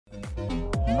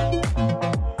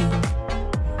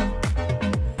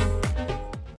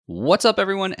What's up,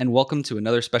 everyone, and welcome to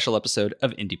another special episode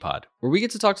of IndiePod, where we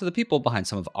get to talk to the people behind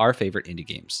some of our favorite indie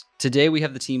games. Today, we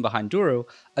have the team behind Duro,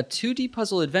 a 2D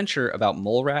puzzle adventure about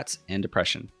mole rats and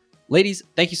depression. Ladies,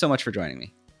 thank you so much for joining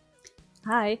me.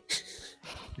 Hi.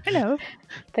 Hello.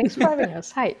 Thanks for having us.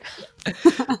 Hi.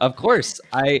 Of course.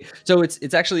 So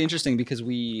it's actually interesting because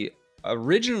we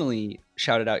originally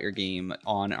shouted out your game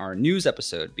on our news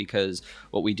episode, because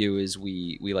what we do is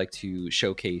we like to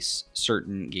showcase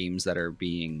certain games that are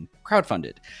being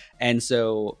crowdfunded. And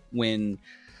so when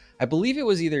I believe it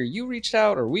was either you reached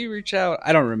out or we reached out,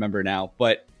 I don't remember now,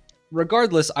 but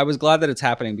regardless, I was glad that it's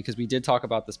happening because we did talk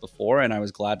about this before, and I was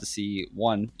glad to see,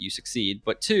 one, you succeed,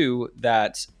 but two,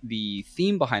 that the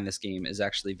theme behind this game is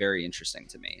actually very interesting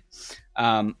to me.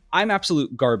 I'm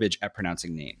absolute garbage at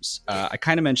pronouncing names. I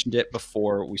kind of mentioned it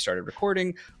before we started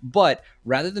recording, but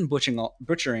rather than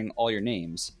butchering all your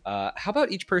names, how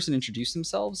about each person introduce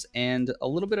themselves and a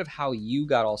little bit of how you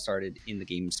got all started in the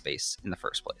game space in the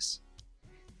first place?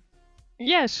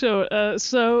 Yeah, sure.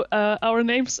 So our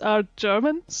names are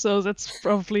German, so that's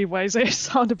probably why they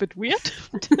sound a bit weird,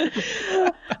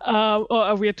 or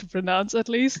are weird to pronounce at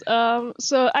least.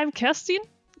 So I'm Kerstin.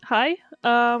 Hi.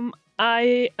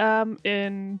 I am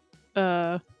in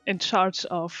charge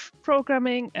of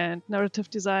programming and narrative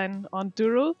design on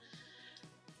Duro,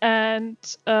 and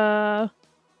I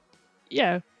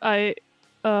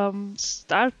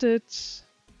started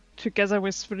together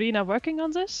with Verena working on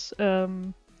this.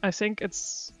 I think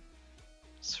it's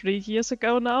 3 years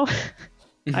ago now.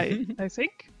 I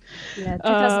think. Yeah,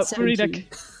 2017.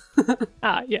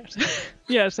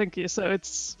 Yeah, thank you. So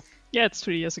it's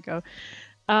 3 years ago.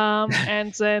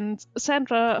 And then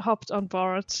Sandra hopped on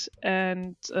board,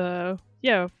 and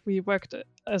we worked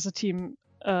as a team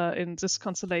in this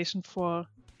constellation for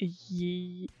a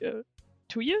year,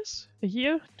 2 years? A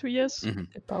year? 2 years? Mm-hmm.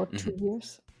 About 2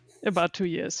 years. About 2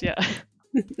 years, yeah.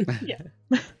 Yeah.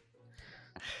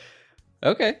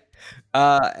 Okay.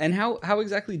 And how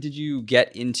exactly did you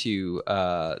get into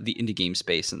the indie game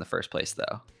space in the first place,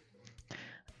 though?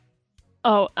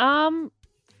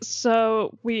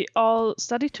 So we all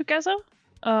studied together,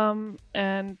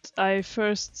 and I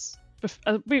first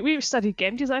we studied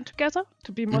game design together,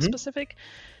 to be more specific,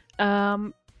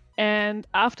 and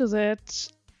after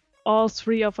that, all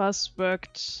three of us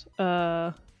worked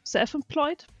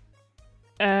self-employed.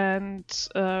 And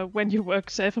when you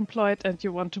work self-employed and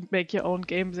you want to make your own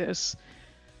game,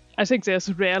 I think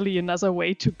there's rarely another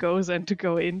way to go than to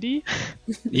go indie.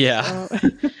 Yeah.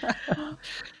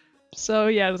 So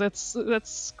yeah,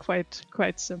 that's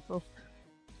quite simple.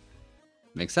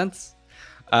 Makes sense.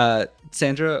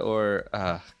 Sandra or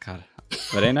God,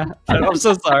 Verena? I'm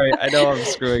so sorry. I know I'm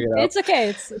screwing it up. It's okay.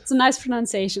 It's a nice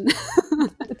pronunciation.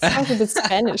 It sounds a bit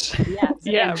Spanish.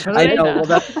 Yeah, I know. Well,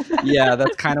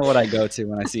 that's kind of what I go to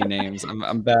when I see names.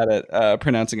 I'm bad at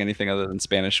pronouncing anything other than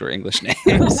Spanish or English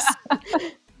names.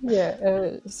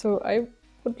 Yeah. So I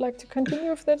would like to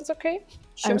continue, if that is okay.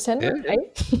 Sure. I'm Sandra. Yeah.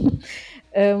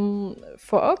 Hi.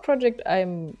 For our project,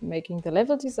 I'm making the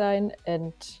level design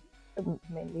and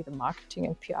mainly the marketing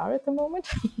and PR at the moment.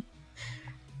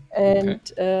 And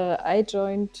I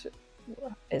joined,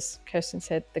 as Kerstin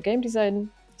said, the game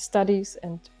design studies,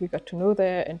 and we got to know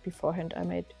there. And beforehand, I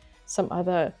made some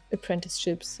other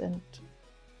apprenticeships and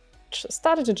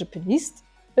started the Japanese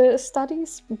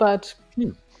studies, but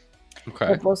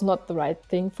that was not the right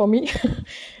thing for me.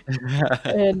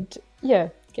 And yeah,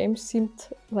 games seemed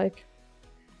like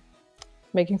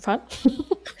making fun.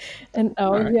 And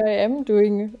now here I am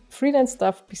doing freelance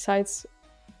stuff besides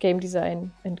game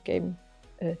design and game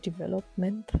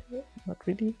development. Not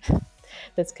really.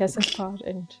 That's Kerstin's part,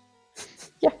 and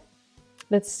yeah,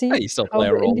 let's see. You still play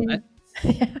a role in it.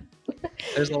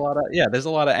 There's a lot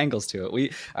of angles to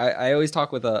it. I always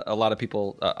talk with a lot of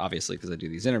people, obviously because I do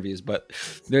these interviews, but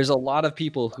there's a lot of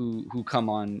people who come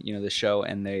on the show,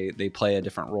 and they play a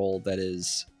different role that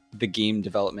is the game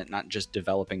development, not just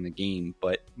developing the game,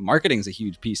 but marketing's a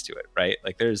huge piece to it, right?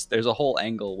 Like there's a whole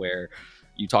angle where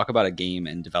you talk about a game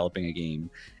and developing a game,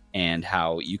 and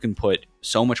how you can put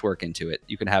so much work into it.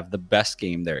 You can have the best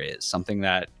game there is, something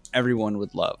that everyone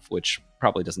would love, which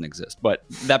probably doesn't exist. But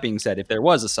that being said, if there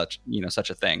was such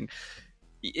a thing,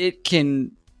 it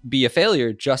can be a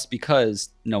failure just because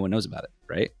no one knows about it,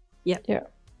 right? Yeah.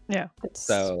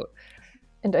 So,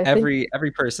 and I think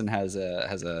every person has a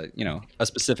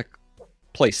specific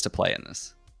place to play in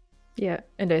this. Yeah,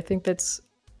 and I think that's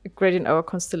great in our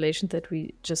constellation that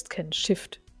we just can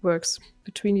shift works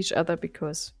between each other,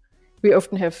 because we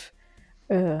often have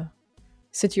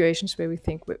situations where we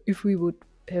think if we would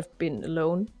have been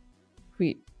alone,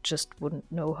 we just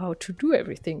wouldn't know how to do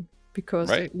everything, because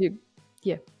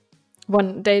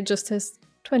one day just has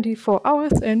 24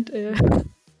 hours and it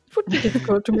would be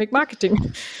difficult to make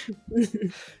marketing.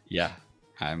 Yeah,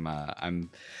 I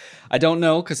don't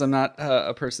know because I'm not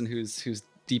a person who's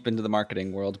deep into the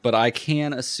marketing world, but I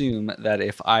can assume that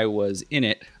if I was in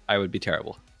it, I would be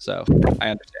terrible. So I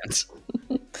understand.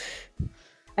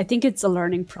 I think it's a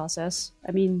learning process.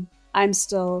 I mean, I'm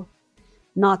still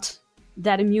not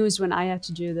that amused when I have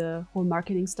to do the whole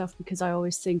marketing stuff because I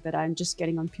always think that I'm just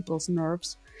getting on people's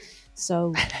nerves.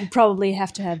 So you probably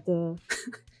have to have the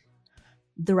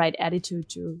the right attitude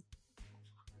to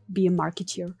be a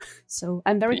marketeer. So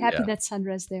I'm very happy that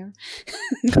Sandra's there.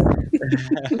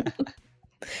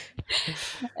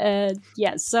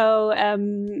 So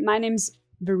my name's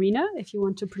Verena, if you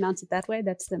want to pronounce it that way.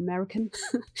 That's the American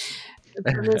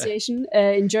pronunciation.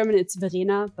 In German, it's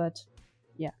Verena, but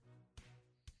yeah,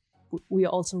 we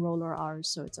also roll our R's,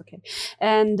 so it's okay.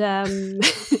 And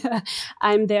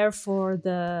I'm there for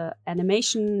the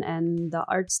animation and the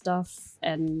art stuff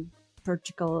and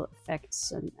particle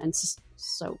effects. And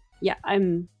so, yeah,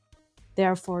 I'm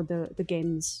there for the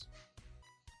game's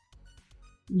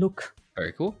look.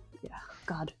 Very cool. Yeah,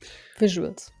 God.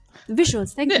 Visuals.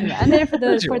 Visuals, thank you. I'm there for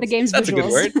the game's That's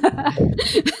visuals. That's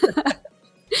a good word.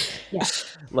 Yeah.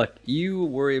 Look, you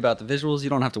worry about the visuals. You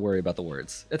don't have to worry about the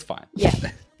words. It's fine. Yeah,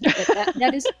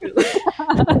 that is true.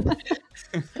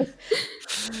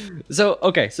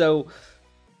 So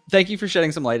thank you for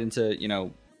shedding some light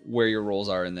into, where your roles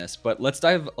are in this. But let's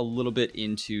dive a little bit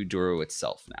into Duro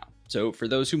itself now. So for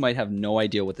those who might have no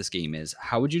idea what this game is,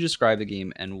 how would you describe the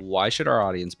game and why should our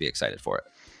audience be excited for it?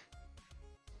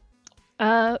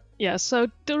 So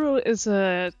Duro is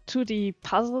a 2D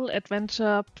puzzle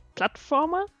adventure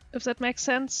platformer, if that makes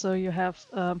sense. So you have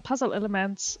puzzle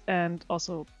elements and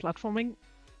also platforming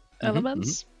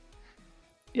elements.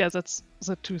 Mm-hmm. Yeah, that's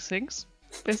the two things,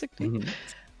 basically. Mm-hmm.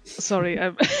 Sorry,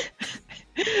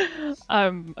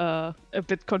 I'm a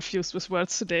bit confused with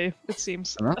words today, it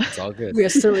seems. No, it's all good. We are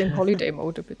still in holiday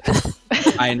mode a bit.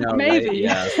 I know, maybe.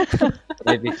 Right? Yeah.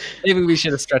 Maybe we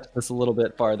should have stretched this a little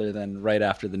bit farther than right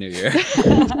after the new year.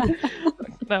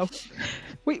 No,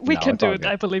 we can do it. Good.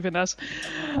 I believe in us.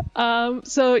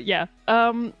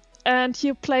 And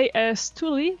you play as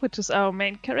Tuli, which is our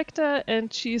main character,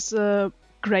 and she's a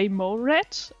grey mole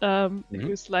rat,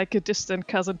 who's like a distant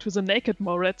cousin to the naked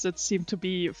mole rats that seem to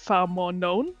be far more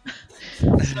known.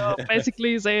 So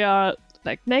basically, they are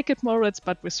like naked mole rats,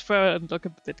 but with fur and look a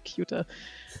bit cuter.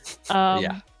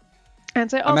 And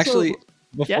they also.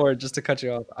 Just to cut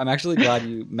you off, I'm actually glad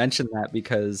you mentioned that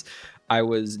because I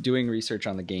was doing research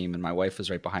on the game and my wife was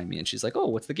right behind me and she's like, "Oh,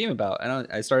 what's the game about?" And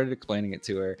I started explaining it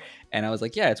to her and I was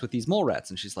like, "Yeah, it's with these mole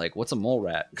rats." And she's like, "What's a mole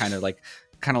rat?" Kind of like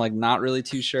not really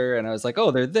too sure. And I was like,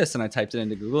 "Oh, they're this." And I typed it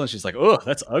into Google and she's like, "Oh,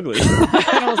 that's ugly." And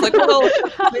I was like, "Well,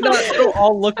 they don't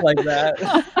all look like that."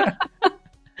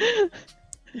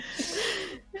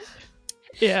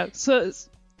 Yeah, so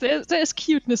there's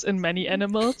cuteness in many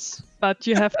animals, but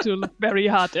you have to look very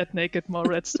hard at naked mole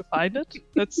rats to find it.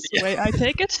 That's the way I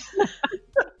take it.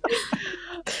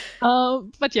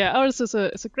 But yeah, ours is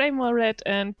a grey mole rat,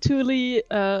 and Tuli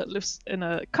lives in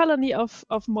a colony of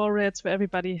mole rats where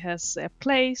everybody has their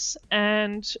place,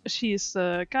 and she's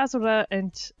a gatherer,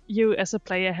 and you as a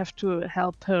player have to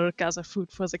help her gather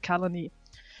food for the colony.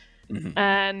 Mm-hmm.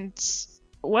 And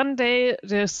one day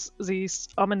there's this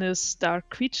ominous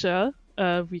dark creature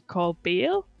we call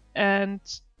Bale, and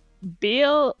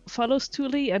Bale follows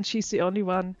Tuli, and she's the only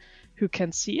one who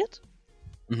can see it.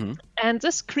 Mm-hmm. And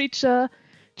this creature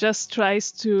just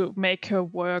tries to make her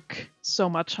work so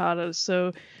much harder.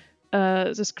 So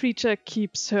this creature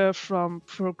keeps her from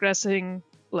progressing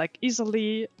like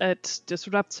easily. It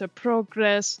disrupts her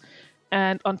progress.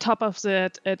 And on top of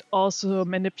that, it also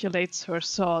manipulates her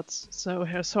swords. So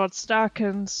her sword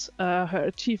darkens, her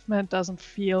achievement doesn't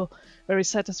feel very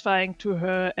satisfying to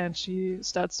her, and she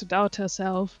starts to doubt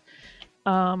herself.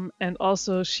 And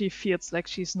also she feels like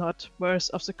she's not worth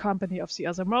of the company of the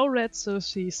other mole rats, so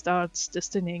she starts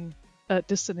distancing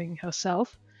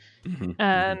herself. Mm-hmm.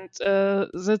 And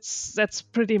that's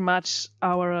pretty much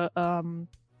our...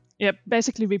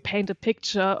 basically we paint a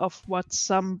picture of what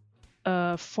some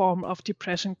form of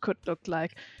depression could look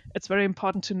like. It's very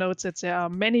important to note that there are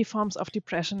many forms of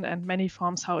depression and many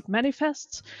forms how it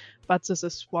manifests, but this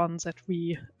is one that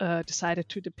we decided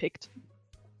to depict.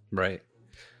 Right.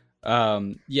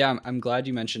 I'm glad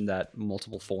you mentioned that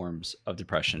multiple forms of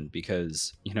depression,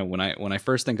 because when I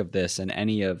first think of this and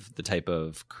any of the type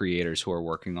of creators who are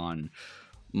working on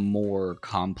more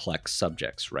complex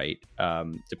subjects, right?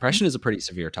 Depression is a pretty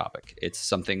severe topic. It's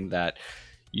something that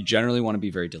you generally want to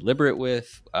be very deliberate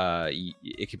with.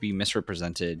 It could be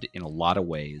misrepresented in a lot of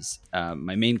ways.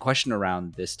 My main question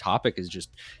around this topic is just,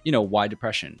 why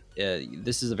depression?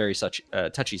 This is a very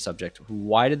touchy subject.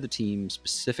 Why did the team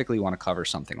specifically want to cover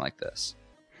something like this?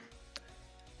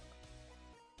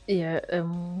 Yeah,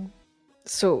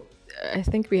 so I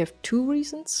think we have two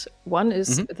reasons. One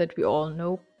is that we all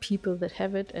know people that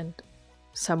have it, and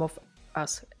some of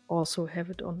us also have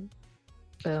it on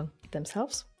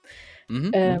themselves.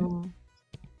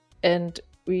 And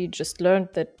we just learned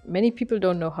that many people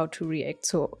don't know how to react.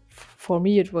 So for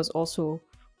me, it was also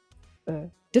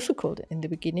difficult in the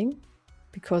beginning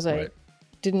because I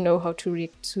didn't know how to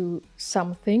react to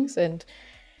some things, and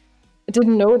I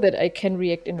didn't know that I can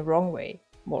react in the wrong way,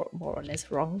 more or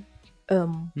less wrong.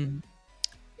 And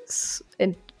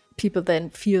people then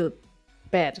feel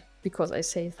bad because I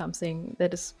say something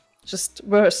that is just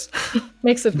worse,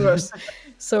 makes it worse.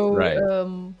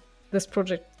 So this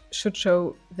project should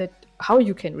show that how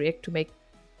you can react to make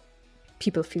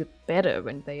people feel better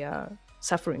when they are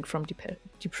suffering from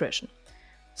depression.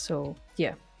 So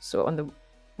so on the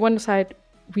one side,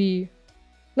 we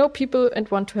know people and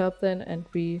want to help them, and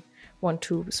we want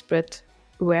to spread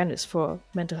awareness for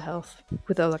mental health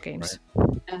with other games.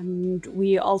 And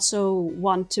we also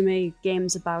want to make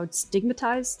games about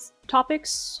stigmatized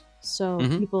topics, so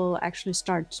people actually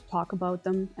start to talk about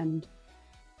them, and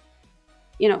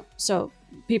so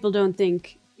people don't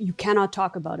think you cannot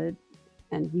talk about it,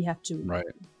 and we have to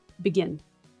begin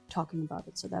talking about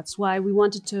it. So that's why we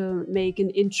wanted to make an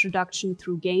introduction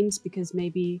through games, because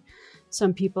maybe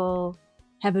some people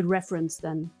have a reference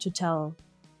then to tell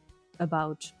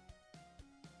about,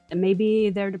 and maybe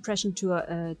their depression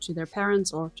to their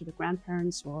parents or to the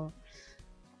grandparents or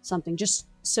something. Just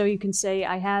so you can say,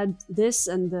 I had this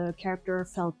and the character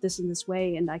felt this in this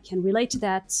way, and I can relate to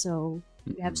that. So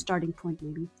we have a starting point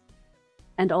maybe.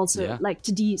 And also like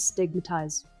to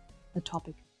destigmatize a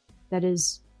topic that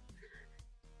is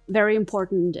very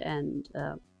important, and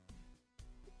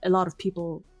a lot of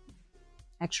people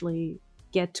actually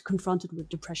get confronted with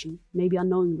depression, maybe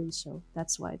unknowingly. So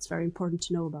that's why it's very important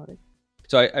to know about it.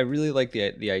 So I really like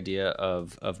the idea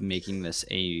of making this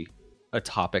a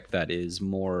topic that is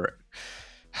more,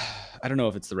 I don't know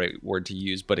if it's the right word to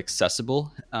use, but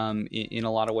accessible in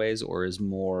a lot of ways, or is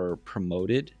more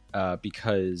promoted,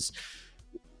 because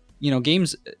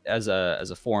games as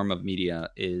a form of media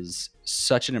is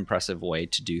such an impressive way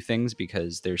to do things,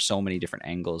 because there's so many different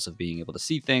angles of being able to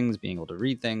see things, being able to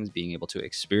read things, being able to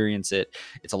experience it.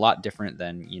 It's a lot different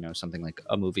than something like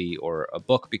a movie or a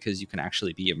book, because you can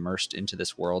actually be immersed into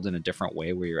this world in a different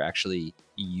way, where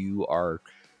you are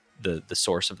the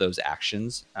source of those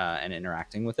actions and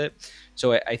interacting with it.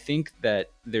 So I think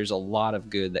that there's a lot of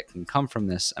good that can come from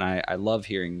this, and I love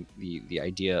hearing the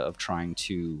idea of trying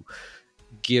to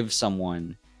give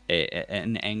someone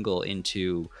an angle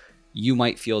into, you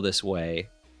might feel this way,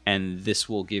 and this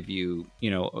will give you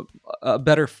a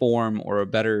better form or a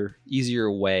better,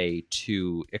 easier way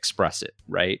to express it,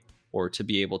 right? Or to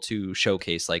be able to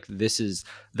showcase, like, this is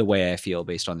the way I feel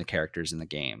based on the characters in the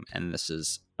game, and this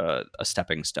is a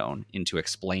stepping stone into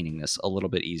explaining this a little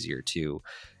bit easier to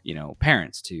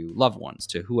parents, to loved ones,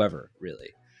 to whoever,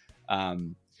 really.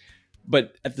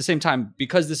 But at the same time,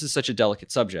 because this is such a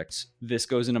delicate subject, this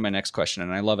goes into my next question,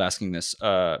 and I love asking this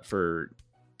for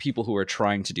people who are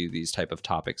trying to do these type of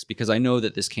topics, because I know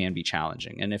that this can be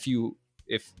challenging. And if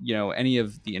any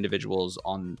of the individuals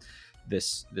on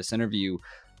this interview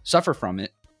suffer from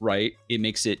it, right, it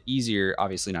makes it easier,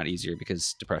 obviously not easier,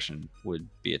 because depression would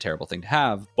be a terrible thing to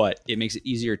have, but it makes it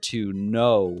easier to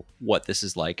know what this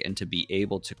is like and to be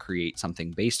able to create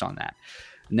something based on that.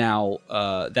 Now,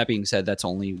 that being said, that's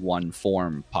only one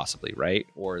form possibly, right?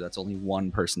 Or that's only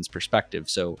one person's perspective.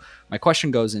 So my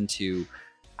question goes into,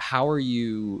 how are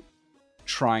you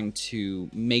trying to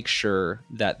make sure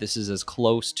that this is as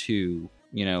close to,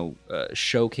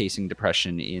 showcasing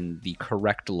depression in the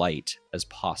correct light as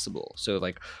possible? So,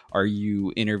 like, are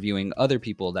you interviewing other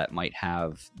people that might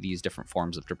have these different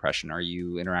forms of depression? Are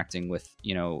you interacting with,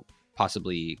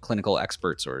 possibly clinical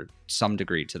experts or some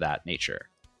degree to that nature?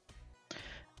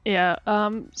 Yeah.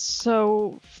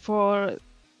 So for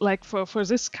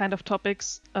this kind of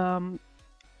topics,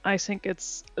 I think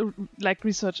it's like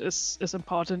research is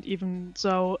important, even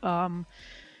though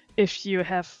if you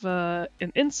have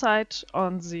an insight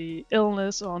on the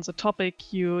illness or on the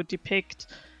topic you depict,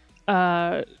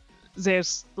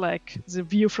 there's like the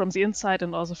view from the inside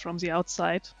and also from the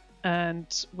outside. And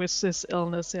with this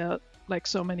illness, there are like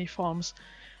so many forms.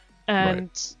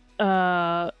 And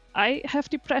I have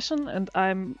depression, and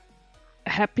I'm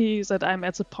happy that I'm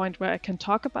at the point where I can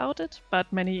talk about it,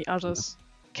 but many others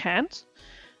can't.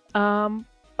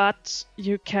 But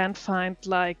you can find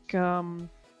like how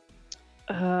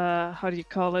do you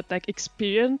call it, like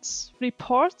experience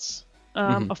reports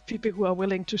of people who are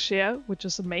willing to share, which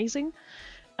is amazing.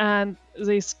 And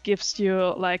this gives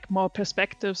you like more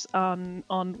perspectives on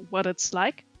what it's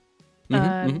like.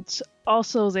 And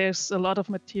also there's a lot of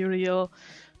material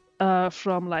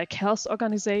from like health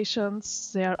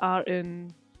organizations. There are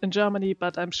in Germany,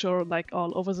 but I'm sure like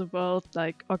all over the world,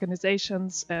 like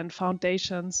organizations and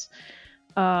foundations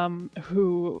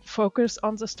who focus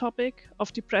on this topic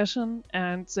of depression,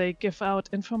 and they give out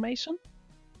information.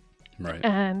 Right.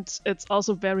 And it's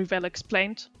also very well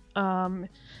explained. And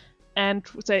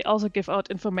they also give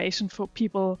out information for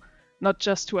people not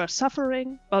just who are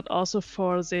suffering, but also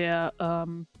for their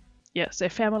their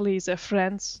families, their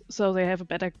friends, so they have a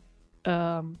better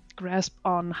grasp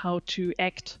on how to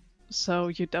act, so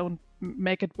you don't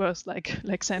make it worse, like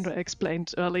Sandra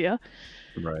explained earlier.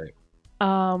 Right.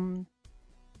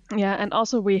 And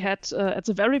also we had at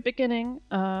the very beginning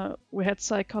we had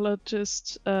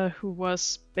psychologist who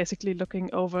was basically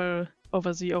looking over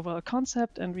the overall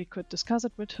concept, and we could discuss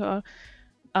it with her.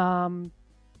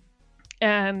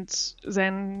 And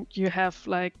then you have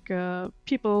like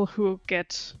people who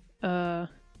get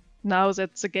now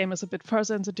that the game is a bit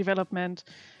further in the development,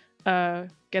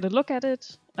 get a look at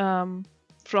it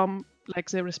from like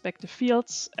their respective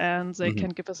fields, and they can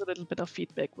give us a little bit of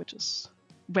feedback, which is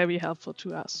very helpful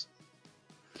to us.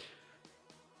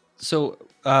 So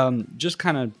just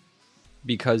kind of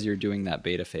because you're doing that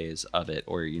beta phase of it,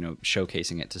 or, you know,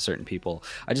 showcasing it to certain people,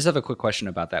 I just have a quick question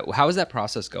about that. How is that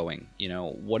process going? You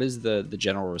know, what is the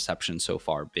general reception so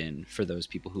far been for those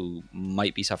people who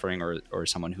might be suffering, or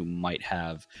someone who might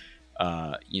have,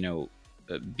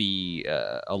 be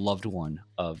a loved one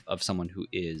of someone who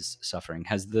is suffering?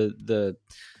 Has the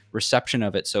reception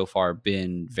of it so far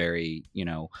been very, you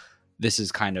know, this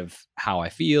is kind of how I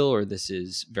feel, or this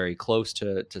is very close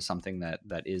to something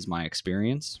that is my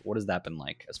experience? What has that been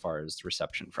like as far as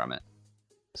reception from it?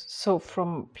 So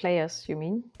from players, you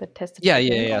mean, that tested?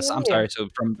 Yes. I'm sorry. So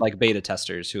from like beta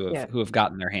testers who have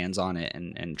gotten their hands on it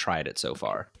and tried it so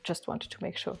far. Just wanted to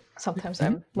make sure. Sometimes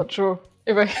I'm not sure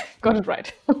if I got it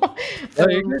right.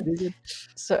 You're good.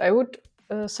 So I would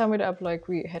sum it up like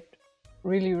we had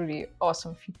really, really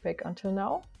awesome feedback until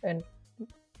now, and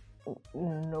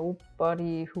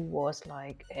nobody who was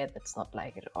like, that's not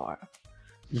like it, or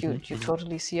you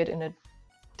totally see it in a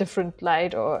different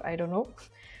light, or I don't know.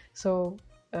 So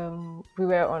we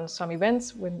were on some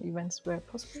events when events were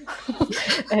possible.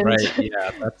 And, right, yeah,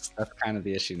 that's kind of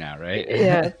the issue now, right?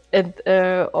 Yeah, and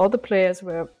all the players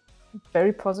were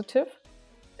very positive,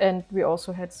 and we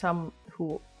also had some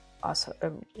who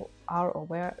are or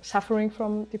were suffering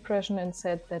from depression, and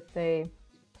said that they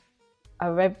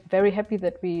are very happy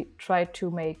that we try to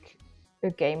make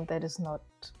a game that is not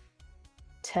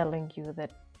telling you that,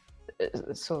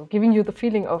 so giving you the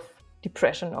feeling of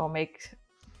depression or make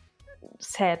a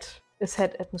sad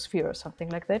atmosphere or something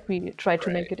like that. We try to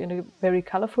make it in a very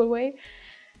colorful way,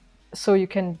 so you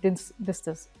can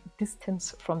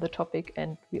distance from the topic.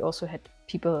 And we also had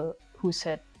people who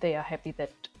said they are happy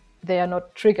that they are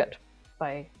not triggered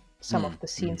by some of the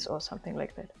scenes or something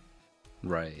like that.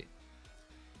 Right.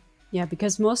 Yeah,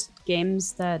 because most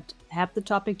games that have the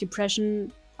topic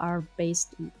depression are made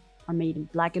in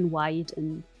black and white,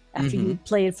 and after you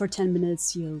play it for 10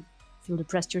 minutes, you feel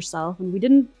depressed yourself. And we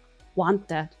didn't want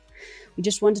that. We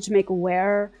just wanted to make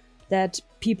aware that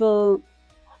people,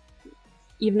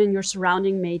 even in your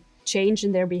surrounding, may change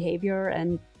in their behavior,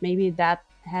 and maybe that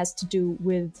has to do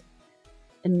with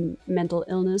a mental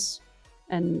illness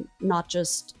and not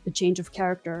just a change of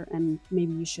character. And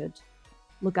maybe you should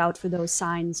look out for those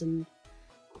signs and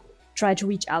try to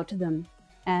reach out to them.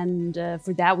 And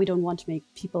for that, we don't want to make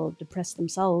people depress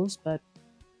themselves, but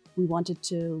we wanted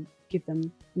to give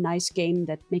them a nice game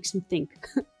that makes them think,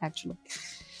 actually.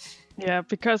 Yeah,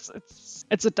 because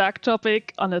it's a dark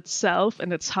topic on itself,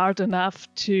 and it's hard enough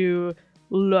to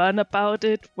learn about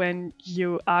it when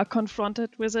you are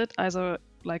confronted with it, either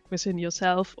like within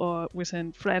yourself or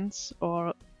within friends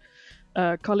or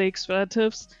colleagues,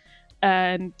 relatives.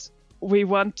 And we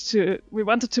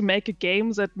wanted to make a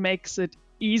game that makes it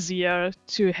easier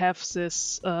to have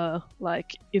this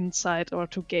like insight, or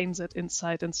to gain that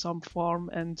insight in some form,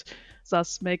 and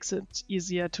thus makes it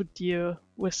easier to deal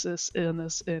with this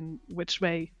illness in which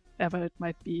way ever it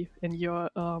might be in your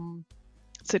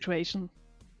situation.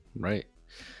 Right.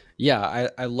 Yeah,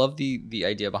 I love the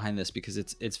idea behind this, because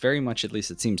it's very much, at least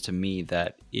it seems to me,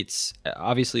 that it's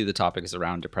obviously the topic is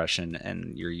around depression,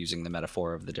 and you're using the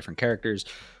metaphor of the different characters,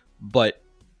 but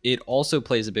it also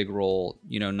plays a big role,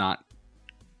 you know, not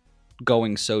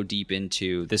going so deep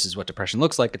into this is what depression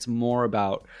looks like. It's more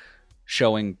about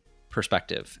showing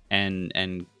perspective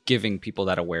and giving people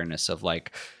that awareness of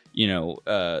like,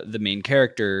 the main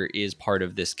character is part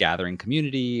of this gathering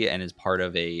community and is part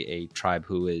of a tribe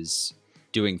who is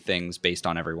doing things based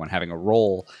on everyone having a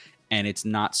role. And it's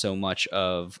not so much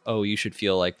of, oh, you should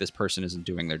feel like this person isn't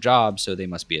doing their job, so they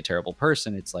must be a terrible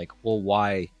person. It's like, well,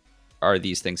 why are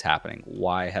these things happening?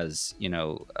 Why has,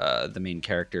 the main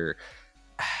character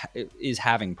is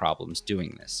having problems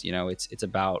doing this? It's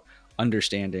about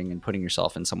understanding and putting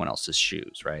yourself in someone else's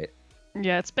shoes, right?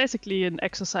 Yeah, it's basically an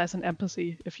exercise in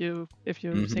empathy if you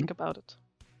think about it.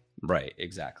 Right,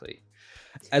 exactly.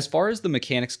 As far as the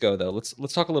mechanics go, though,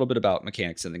 let's talk a little bit about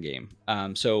mechanics in the game.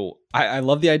 So I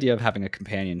love the idea of having a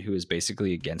companion who is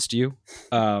basically against you.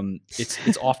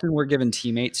 It's often we're given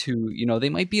teammates who, they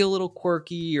might be a little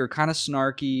quirky or kind of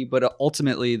snarky, but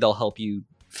ultimately they'll help you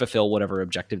fulfill whatever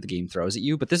objective the game throws at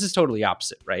you. But this is totally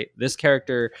opposite, right? This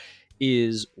character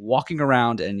is walking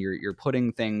around and you're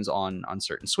putting things on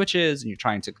certain switches and you're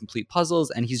trying to complete puzzles,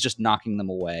 and he's just knocking them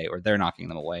away, or they're knocking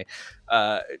them away.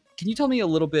 Can you tell me a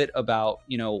little bit about,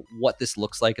 what this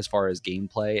looks like as far as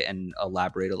gameplay, and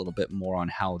elaborate a little bit more on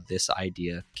how this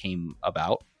idea came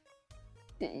about?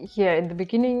 Yeah, in the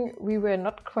beginning, we were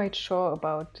not quite sure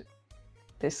about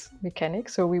this mechanic.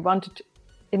 So we wanted to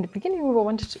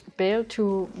be able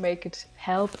to make it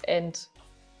help and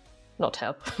not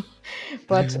help.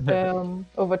 But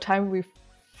over time we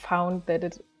found that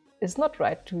it is not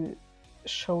right to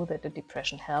show that the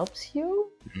depression helps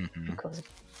you, because it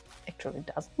actually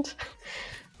doesn't.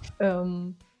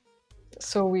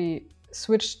 So we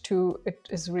switched to it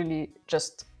is really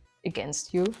just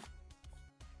against you.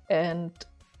 And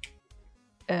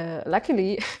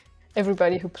luckily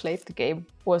everybody who played the game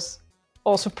was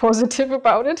also positive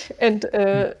about it. And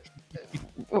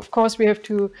of course we have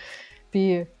to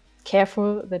be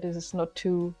careful that it is not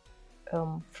too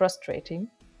frustrating.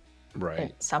 Right.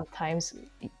 And sometimes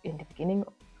in the beginning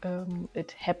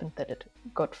it happened that it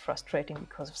got frustrating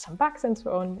because of some bugs and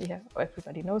so on. Yeah,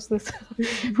 everybody knows this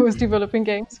who is developing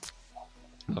games.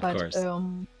 Of course.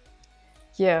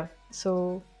 Yeah,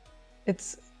 so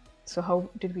how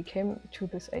did we came to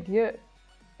this idea?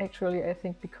 Actually, I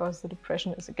think because the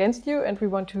depression is against you and we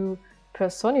want to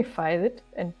personify it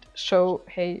and show,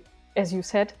 hey, as you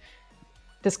said,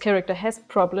 this character has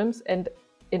problems, and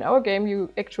in our game you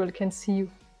actually can see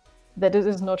that it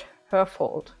is not her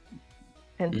fault.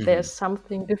 And there's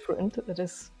something different that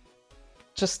is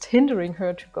just hindering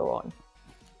her to go on.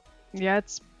 Yeah,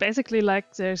 it's basically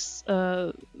like there's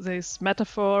this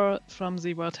metaphor from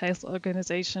the World Health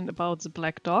Organization about the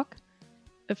black dog,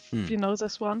 if you know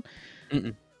this one.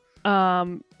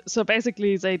 So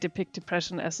basically they depict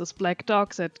depression as this black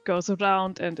dog that goes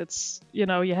around, and it's, you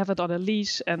have it on a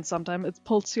leash and sometimes it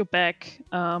pulls you back,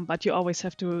 but you always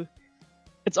have to,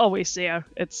 it's always there.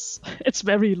 It's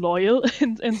very loyal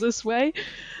in this way.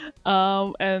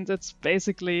 And it's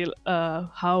basically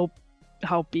how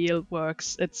Beale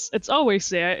works. It's always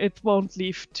there. It won't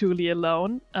leave Thule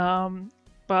alone,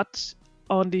 but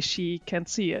only she can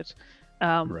see it.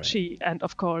 Right. She and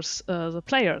of course the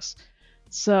players.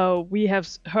 So we have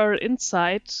her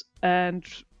inside and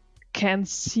can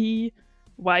see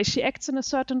why she acts in a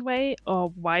certain way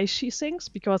or why she thinks,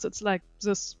 because it's like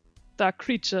this dark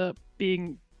creature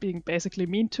being basically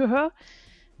mean to her.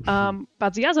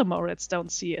 But the other Morets don't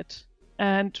see it.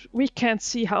 And we can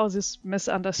see how these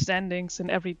misunderstandings in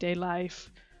everyday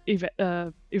life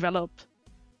develop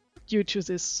due to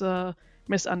this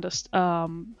this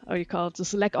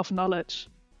lack of knowledge.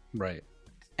 Right.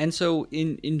 And so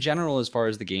in general, as far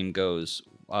as the game goes,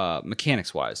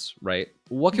 mechanics wise, right,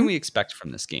 what can we expect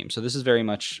from this game? So this is very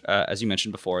much, as you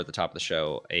mentioned before at the top of the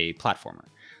show, a platformer.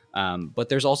 But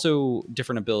there's also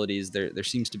different abilities. There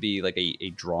seems to be like a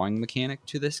drawing mechanic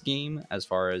to this game as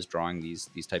far as drawing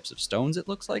these types of stones, it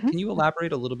looks like. Can you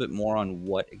elaborate a little bit more on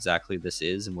what exactly this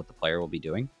is and what the player will be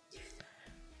doing?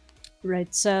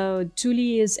 Right, so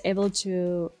Thule is able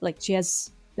to, she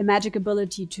has the magic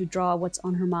ability to draw what's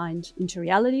on her mind into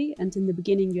reality. And in the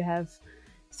beginning, you have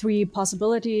 3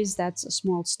 possibilities. That's a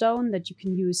small stone that you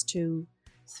can use to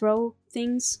throw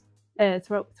things,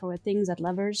 throw at things, at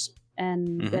levers.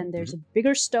 And then there's a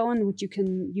bigger stone which you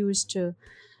can use to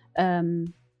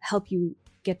help you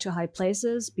get to high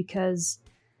places, because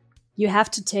you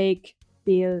have to take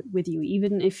Beale with you.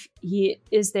 Even if he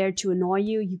is there to annoy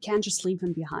you, you can't just leave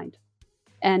him behind.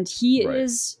 And he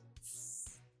is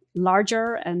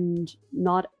larger and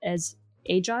not as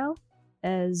agile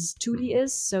as Thule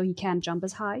is, so he can't jump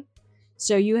as high.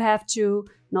 So you have to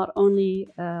not only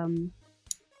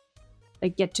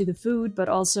get to the food, but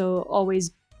also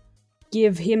always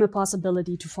give him a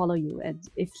possibility to follow you. And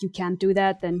if you can't do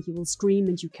that, then he will scream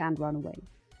and you can't run away.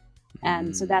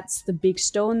 And so that's the big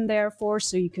stone therefore,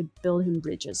 so you could build him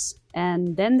bridges.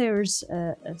 And then there's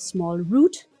a small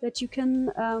route that you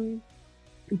can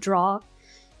draw,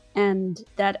 and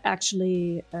that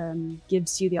actually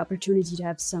gives you the opportunity to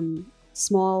have some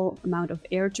small amount of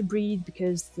air to breathe,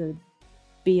 because the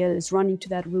bear is running to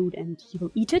that route and he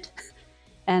will eat it.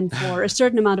 And for a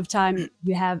certain amount of time,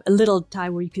 you have a little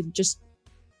time where you can just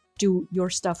do your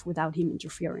stuff without him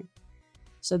interfering.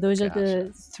 So those are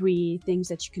the 3 things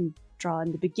that you can draw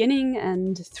in the beginning,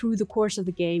 and through the course of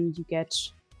the game, you get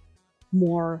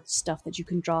more stuff that you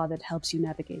can draw that helps you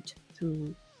navigate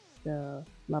through the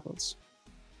levels.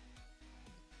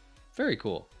 Very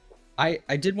cool. I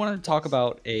did want to talk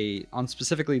about on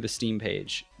specifically the Steam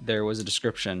page, there was a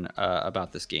description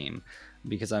about this game,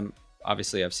 because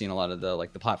I've seen a lot of the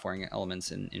platforming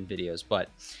elements in videos, but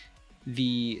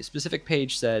the specific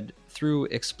page said, through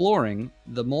exploring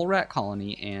the mole rat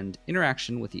colony and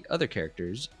interaction with the other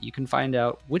characters, you can find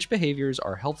out which behaviors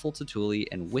are helpful to Thule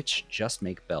and which just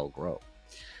make Belle grow.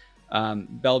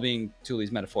 Belle being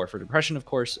Thule's metaphor for depression, of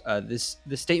course. This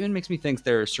statement makes me think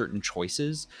there are certain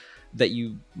choices that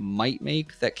you might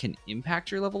make that can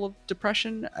impact your level of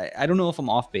depression. I don't know if I'm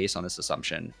off base on this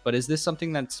assumption, but is this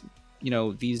something that's,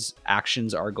 these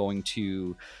actions are going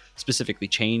to specifically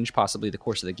change possibly the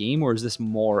course of the game, or is this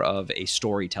more of a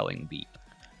storytelling beat?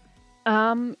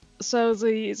 So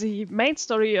the main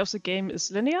story of the game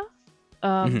is linear.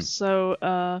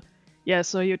 So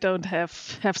you don't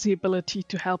have the ability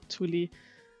to help Thule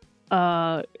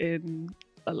in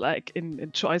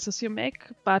choices you make,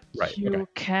 but you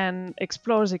can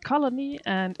explore the colony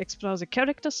and explore the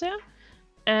characters there,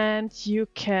 and you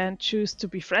can choose to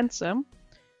befriend them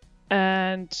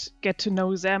and get to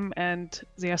know them and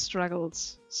their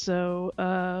struggles. So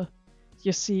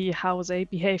you see how they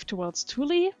behave towards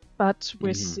Thule, but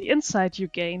with the insight you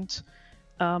gained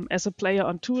as a player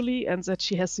on Thule, and that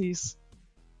she has this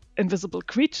invisible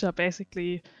creature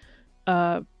basically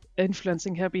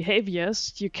influencing her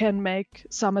behaviors, you can make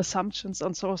some assumptions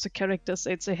on some of the characters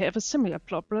that they have a similar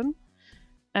problem,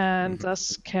 and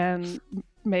thus can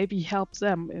maybe help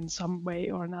them in some way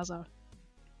or another.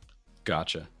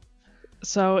 Gotcha.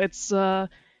 So it's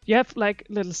you have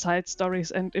little side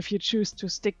stories, and if you choose to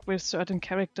stick with certain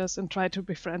characters and try to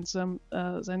befriend them,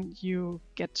 then you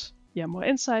get more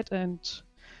insight and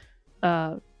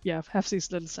have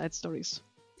these little side stories.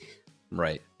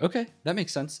 Right. Okay, that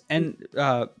makes sense. And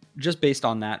just based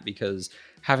on that, because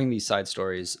having these side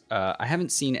stories, I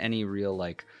haven't seen any real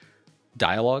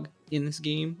dialogue in this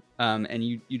game. And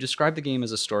you describe the game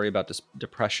as a story about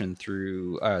depression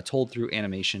told through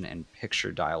animation and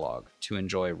picture dialogue to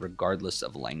enjoy regardless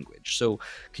of language. So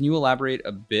can you elaborate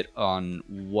a bit on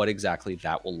what exactly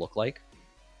that will look like?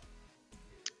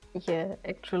 Yeah,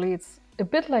 actually it's a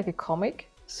bit like a comic.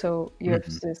 So you have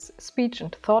this speech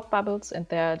and thought bubbles, and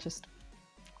they're just,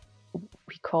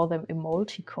 we call them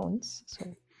emoticons,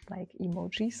 so like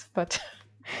emojis, but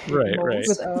right.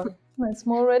 with our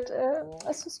small red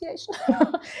association.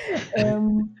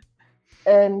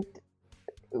 And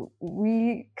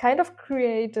we kind of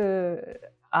create a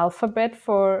alphabet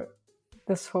for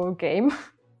this whole game.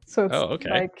 So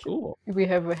it's cool. We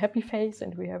have a happy face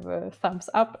and we have a thumbs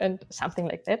up and something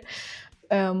like that.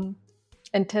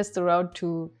 And test around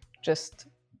to just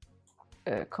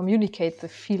communicate the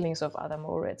feelings of other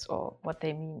mole rats or what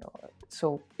they mean.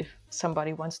 So if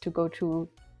somebody wants to go to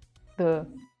the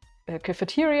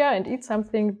cafeteria and eat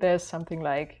something, there's something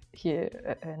like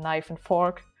here a knife and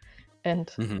fork,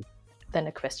 and then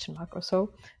a question mark or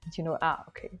so. And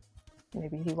okay,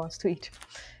 maybe he wants to eat.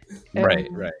 Right.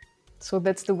 So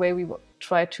that's the way we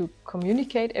try to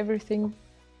communicate everything,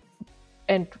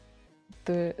 and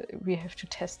we have to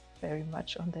test very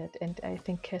much on that. And I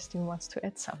think Kerstin wants to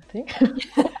add something.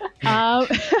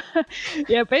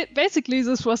 Basically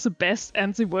this was the best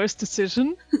and the worst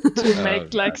decision to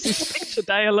make these picture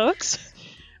dialogues,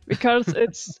 because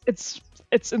it's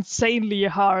insanely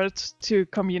hard to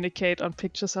communicate on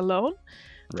pictures alone.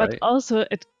 But also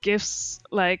it gives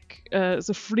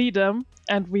the freedom,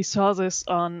 and we saw this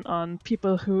on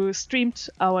people who streamed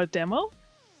our demo,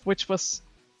 which was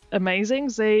amazing.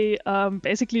 They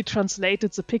basically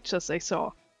translated the pictures they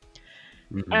saw.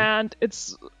 And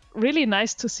it's really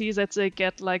nice to see that they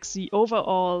get the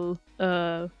overall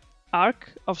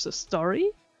arc of the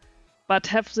story, but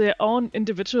have their own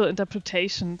individual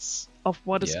interpretations of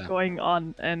what is going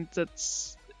on, and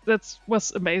that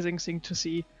was amazing thing to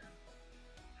see.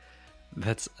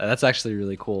 That's actually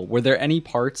really cool. Were there any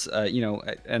parts,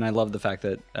 and I love the fact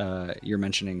that you're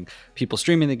mentioning people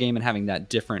streaming the game and having that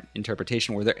different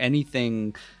interpretation. Were there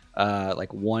anything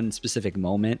like one specific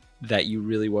moment that you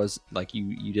really was like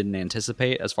you didn't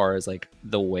anticipate as far as like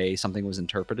the way something was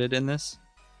interpreted in this?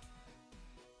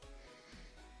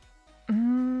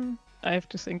 I have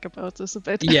to think about this a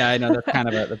bit. Yeah, I know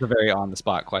that's a very on the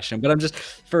spot question, but I'm just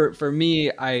for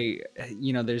me,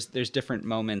 there's different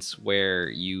moments where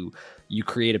you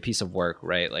create a piece of work,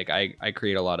 right? Like I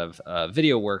create a lot of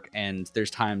video work, and there's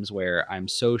times where I'm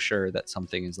so sure that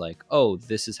something is like, oh,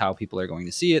 this is how people are going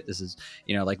to see it. This is,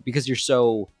 like, because you're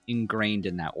so ingrained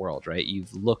in that world, right?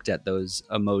 You've looked at those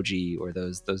emoji or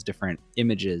those different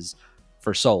images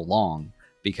for so long,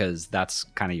 because that's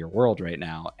kind of your world right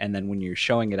now. And then when you're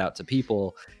showing it out to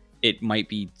people, it might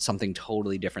be something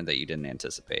totally different that you didn't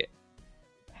anticipate.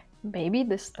 Maybe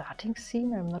the starting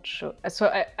scene, I'm not sure.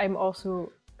 So I'm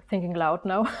also thinking loud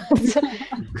now.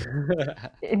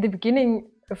 In the beginning,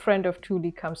 a friend of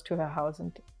Julie comes to her house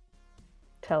and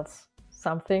tells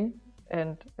something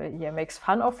and makes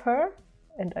fun of her.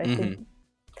 And I think,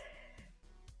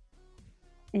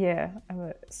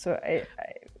 so I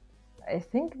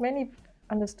think many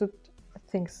understood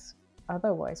things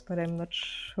otherwise, but I'm not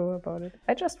sure about it.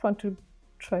 I just want to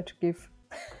try to give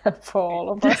for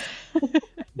all of us.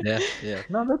 Yeah.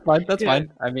 No, that's fine. That's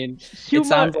fine. I mean, humor, it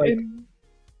sounds like.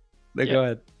 Go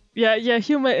ahead. Yeah.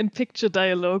 Humor in picture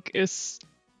dialogue is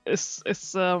a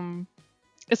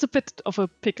bit of a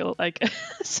pickle, I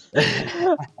guess.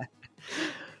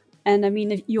 And I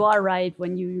mean, if you are right,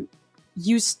 when you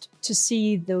used to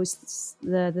see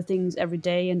the things every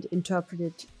day and interpret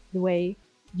it the way,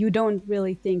 you don't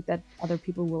really think that other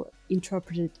people will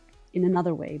interpret it in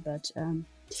another way. But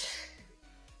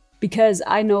because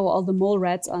I know all the mole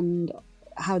rats and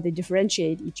how they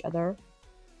differentiate each other,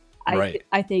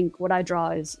 I think what I draw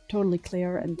is totally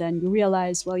clear. And then you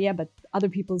realize, well, yeah, but other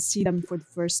people see them for the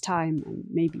first time and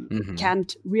maybe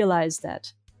can't realize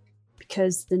that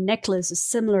because the necklace is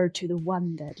similar to the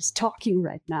one that is talking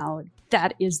right now.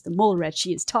 That is the mole rat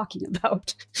she is talking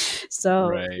about.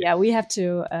 So we have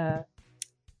to.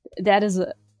 That is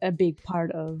a big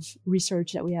part of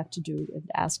research that we have to do and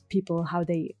ask people how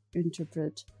they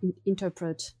interpret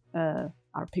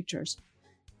our pictures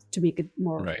to make it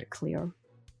more clear.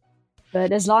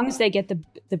 But as long as they get the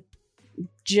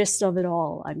gist of it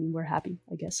all, I mean, we're happy,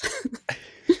 I guess.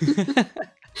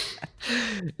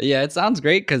 Yeah, it sounds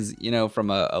great because,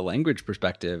 from a language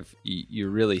perspective, you're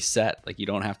really set. Like, you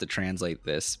don't have to translate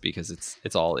this because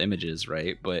it's all images,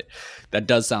 right? But that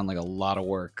does sound like a lot of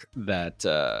work, that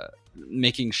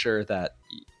making sure that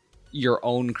your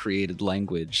own created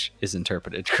language is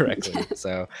interpreted correctly.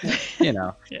 So, you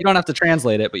don't have to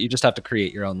translate it, but you just have to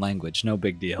create your own language. No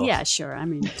big deal. Yeah, sure. I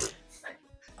mean,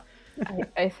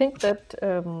 I think that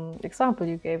example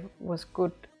you gave was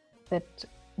good, that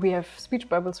we have speech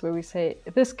bubbles where we say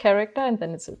this character, and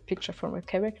then it's a picture from a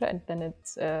character, and then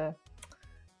it's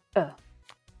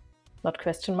not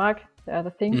question mark, the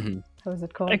other thing. How is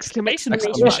it called? Exclamation mark.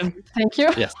 Thank you.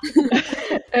 Yes.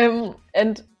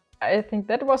 And I think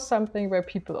that was something where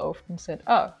people often said,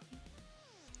 oh,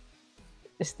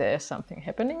 is there something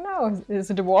happening now? Is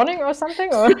it a warning or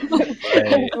something? Or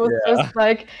it was just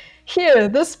like, here,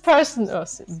 this person, or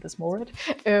this Morat,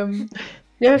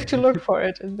 you have to look for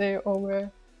it. And they all were,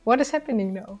 what is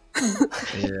happening now?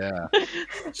 Yeah.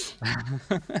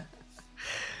 A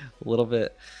little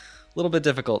bit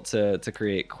difficult to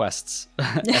create quests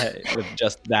with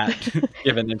just that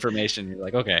given information. You're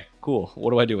like, okay, cool.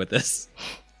 What do I do with this?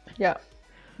 Yeah.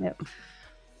 Yep.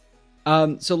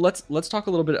 So let's talk a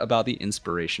little bit about the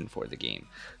inspiration for the game.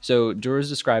 So Dura is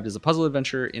described as a puzzle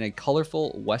adventure in a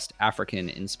colorful West African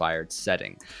inspired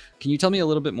setting. Can you tell me a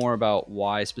little bit more about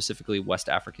why specifically West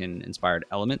African inspired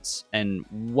elements and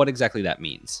what exactly that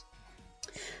means?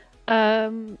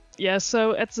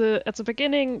 So at the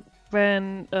beginning,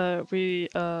 when we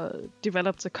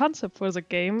developed the concept for the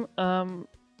game,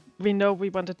 we know we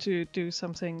wanted to do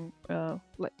something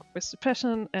like with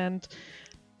depression, and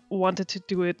wanted to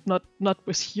do it not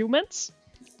with humans,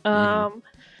 because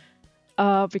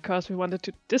we wanted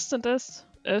to distance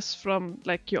us from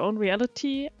like your own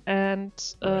reality, and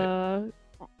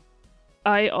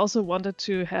I also wanted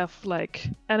to have like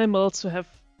animals who have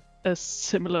a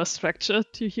similar structure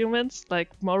to humans. Like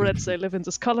Morats, they live in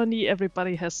this colony,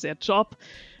 everybody has their job,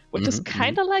 which is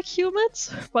kind of like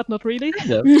humans, but not really.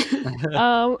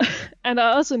 And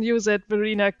I also knew that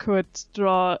Verena could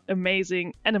draw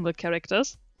amazing animal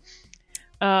characters.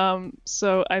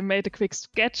 So I made a quick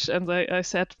sketch and I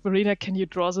said, Verena, can you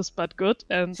draw this but good?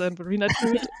 And then Verena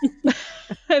drew it.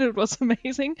 And it was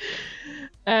amazing.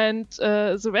 And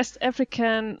the West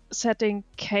African setting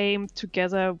came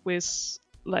together with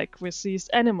these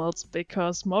animals,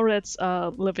 because morets are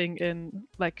living in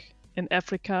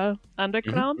Africa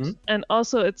underground. And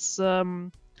also it's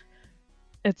a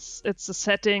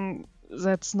setting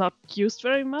that's not used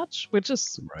very much, which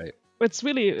is right. It's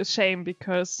really a shame,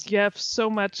 because you have so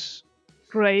much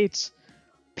great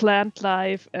plant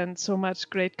life and so much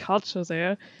great culture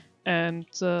there. And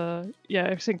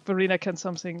I think Verena can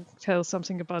tell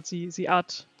something about the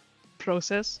art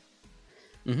process.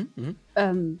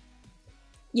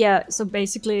 So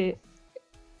basically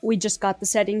we just got the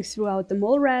setting throughout the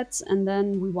mole rats, and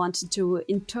then we wanted to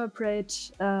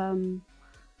interpret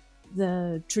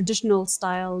the traditional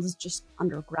styles just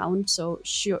underground. So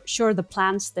sure, the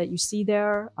plants that you see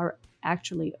there are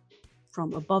actually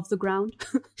from above the ground,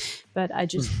 but I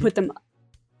just put them,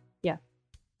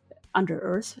 under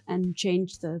earth and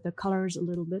changed the colors a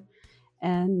little bit.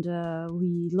 And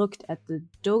we looked at the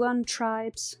Dogon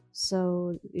tribes.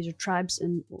 So these are tribes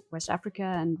in West Africa,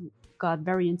 and got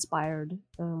very inspired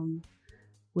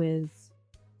with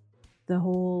the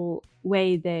whole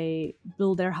way they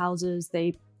build their houses.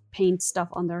 They paint stuff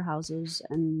on their houses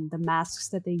and the masks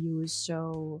that they use.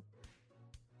 So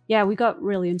yeah, we got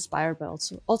really inspired by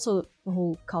also the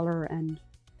whole color and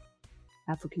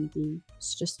African theme.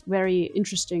 It's just very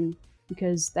interesting,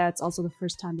 because that's also the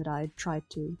first time that I tried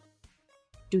to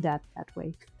do that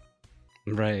way.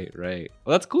 Right.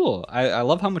 Well, that's cool. I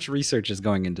love how much research is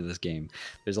going into this game.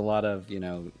 There's a lot of,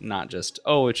 not just,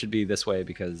 it should be this way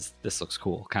because this looks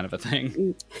cool kind of a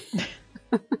thing.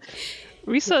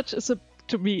 Research is,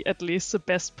 to me at least, the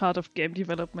best part of game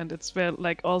development. It's where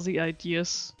all the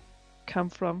ideas come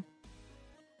from.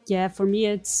 Yeah, for me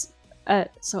it's,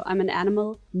 so I'm an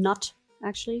animal nut,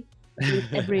 actually.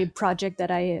 Every project that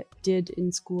I did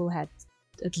in school had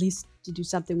at least to do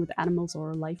something with animals or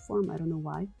a life form. I don't know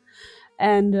why.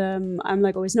 And I'm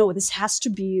always, no, this has to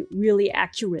be really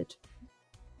accurate.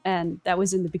 And that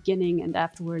was in the beginning. And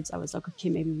afterwards I was like, okay,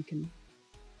 maybe we can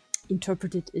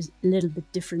interpret it a little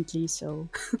bit differently. So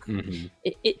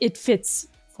it fits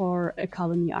for a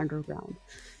colony underground.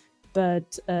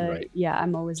 But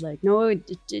I'm always like, no,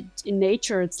 in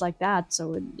nature it's like that.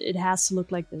 So it has to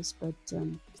look like this. But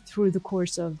through the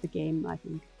course of the game, I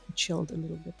think I chilled a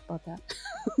little bit about that.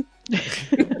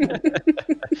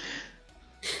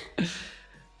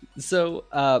 So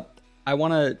I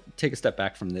want to take a step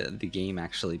back from the game,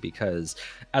 actually, because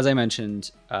as I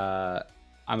mentioned,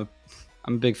 I'm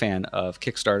a big fan of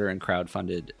Kickstarter and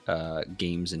crowdfunded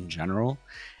games in general.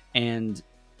 And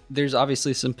there's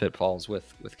obviously some pitfalls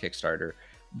with Kickstarter,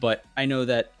 but I know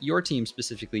that your team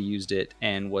specifically used it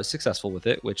and was successful with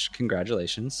it, which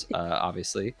congratulations,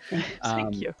 obviously.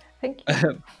 Thank you.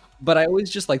 But I always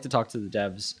just like to talk to the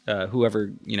devs, whoever,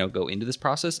 go into this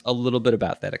process, a little bit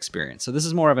about that experience. So this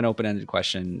is more of an open-ended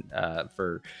question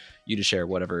for you to share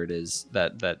whatever it is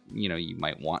that you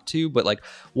might want to. But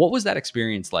what was that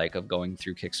experience like of going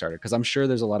through Kickstarter? Because I'm sure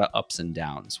there's a lot of ups and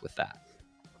downs with that.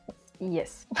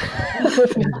 Yes,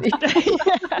 definitely.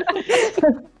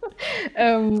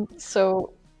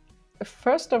 So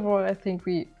first of all, I think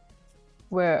we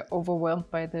were overwhelmed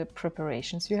by the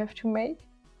preparations you have to make.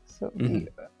 So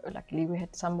luckily we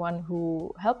had someone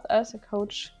who helped us, a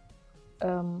coach.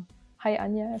 Hi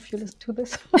Anya, if you listen to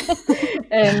this.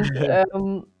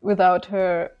 And without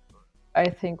her, I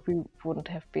think we wouldn't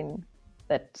have been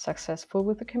that successful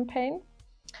with the campaign.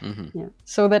 Yeah.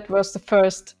 So that was the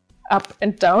first up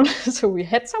and down. So we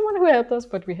had someone who helped us,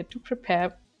 but we had to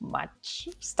prepare much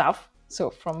stuff. So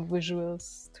from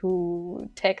visuals to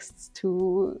texts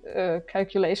to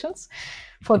calculations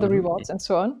for the rewards and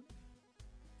so on.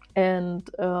 And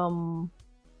while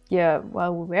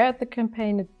we were at the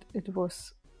campaign, it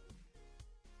was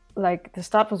the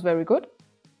start was very good.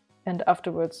 And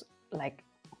afterwards,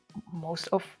 most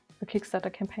of the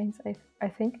Kickstarter campaigns, I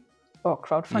think, or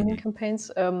crowdfunding campaigns,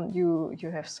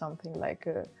 you have something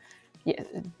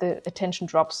the attention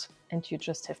drops and you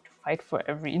just have to fight for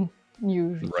every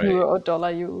new euro or dollar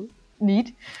you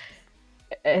need.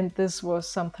 And this was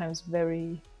sometimes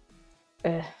very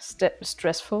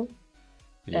stressful.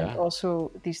 Yeah. And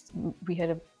also we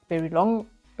had a very long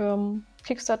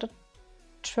Kickstarter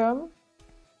term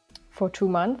for 2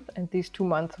 months, and these 2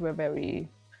 months were very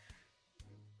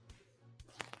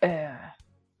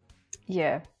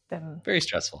very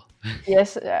stressful.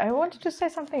 Yes, I wanted to say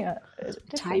something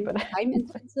time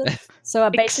intensive. So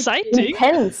exciting,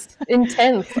 intense.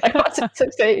 I wanted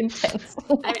to say intense.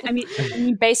 I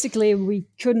mean, basically, we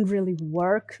couldn't really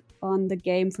work on the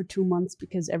game for 2 months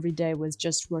because every day was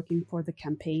just working for the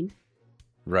campaign.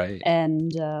 Right.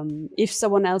 And if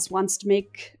someone else wants to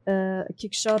make a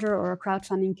Kickstarter or a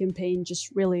crowdfunding campaign,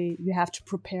 just really, you have to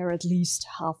prepare at least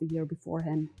half a year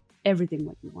beforehand everything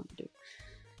what you want to do.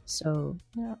 So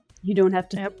you don't have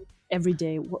to think every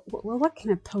day, what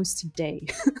can I post today?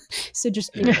 So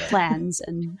just make plans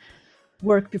and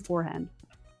work beforehand.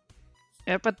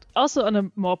 Yeah, but also on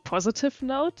a more positive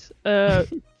note,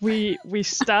 we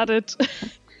started.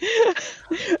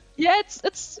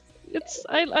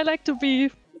 I like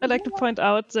to point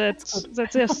out that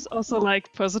there's also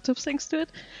like positive things to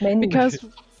it, because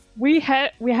we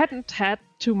hadn't had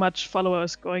too much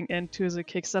followers going into the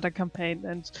Kickstarter campaign,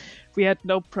 and we had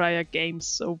no prior games,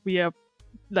 so we are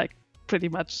like pretty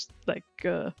much like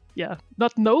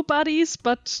not nobodies,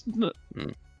 but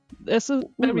there's a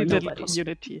very little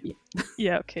community.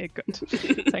 Yeah, okay, good.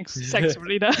 Thanks,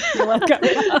 Rita. You're welcome.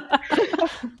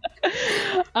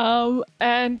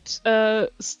 And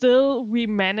still we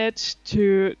managed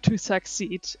to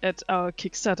succeed at our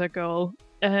Kickstarter goal.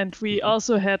 And we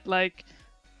also had like,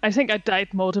 I think I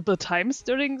died multiple times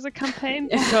during the campaign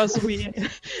because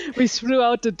we threw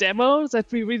out the demo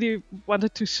that we really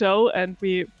wanted to show, and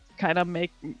we kind of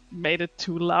made it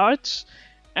too large.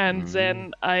 And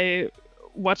then I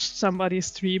watched somebody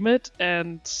stream it,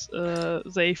 and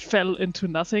they fell into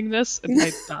nothingness, and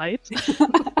I died.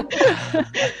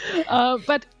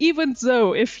 But even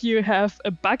though, if you have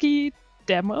a buggy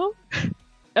demo,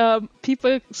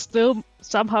 people still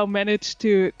somehow manage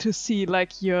to see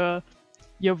like your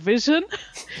vision.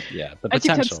 Yeah, the potential. And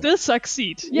you can still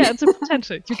succeed. Yeah, it's a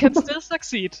potential. You can still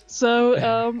succeed. So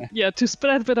to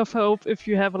spread a bit of hope, if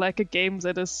you have like a game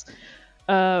that is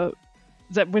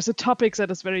that with a topic that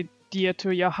is very dear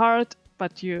to your heart,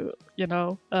 but you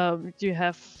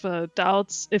have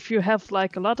doubts, if you have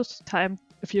like a lot of time,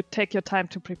 if you take your time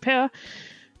to prepare,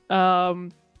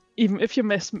 even if you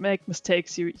make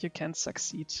mistakes, you can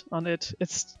succeed on it.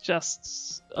 It's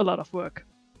just a lot of work.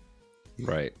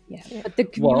 Right. Yeah, but the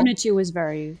community was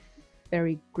very,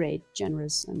 very great,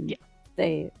 generous, and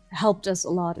they helped us a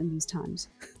lot in these times.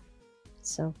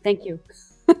 So thank you.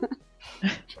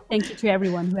 Thank you to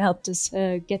everyone who helped us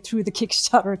get through the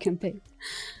Kickstarter campaign.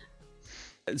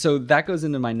 So that goes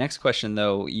into my next question,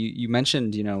 though. You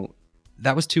mentioned,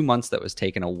 that was 2 months that was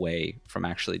taken away from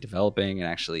actually developing and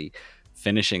actually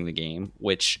finishing the game,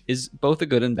 which is both a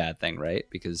good and bad thing, right?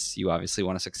 Because you obviously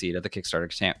want to succeed at the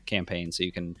Kickstarter campaign so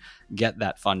you can get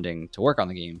that funding to work on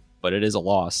the game, but it is a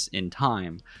loss in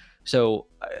time. So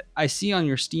I see on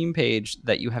your Steam page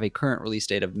that you have a current release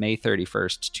date of May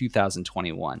 31st,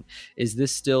 2021. Is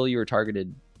this still your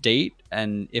targeted date?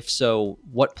 And if so,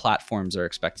 what platforms are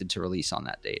expected to release on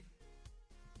that date?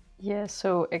 Yeah,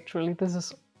 so actually this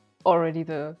is already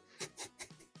the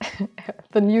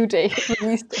new date,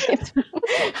 release date.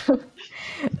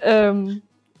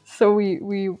 So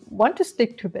we want to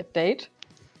stick to that date,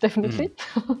 definitely.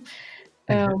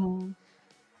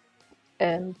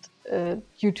 And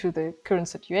due to the current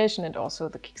situation and also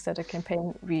the Kickstarter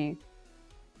campaign, we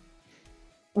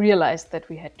realized that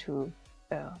we had to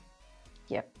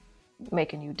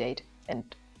make a new date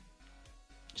and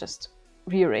just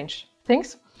rearrange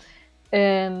things.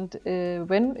 And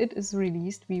when it is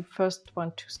released, we first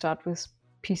want to start with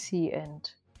PC and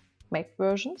Mac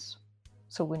versions,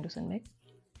 so Windows and Mac.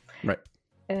 Right.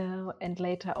 And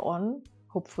later on,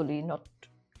 hopefully not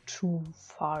too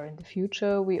far in the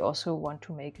future, we also want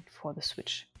to make it for the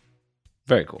Switch.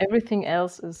 Very cool. Everything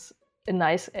else is a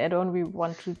nice add-on we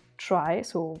want to try.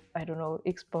 So I don't know,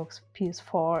 Xbox,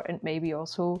 PS4, and maybe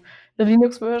also the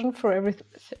Linux version for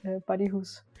everybody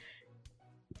who's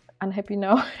unhappy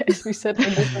now, as we said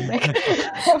in the Mac.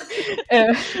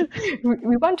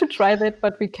 We want to try that,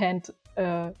 but we can't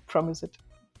promise it.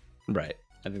 Right.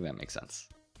 I think that makes sense.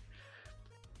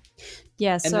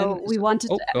 Yeah, so we wanted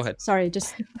to... Go ahead. Sorry,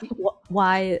 just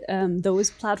why those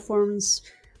platforms,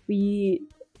 we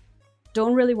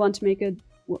don't really want to make it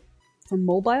for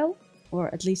mobile,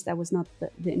 or at least that was not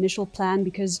the initial plan,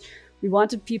 because we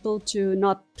wanted people to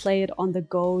not play it on the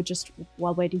go just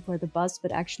while waiting for the bus,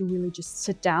 but actually really just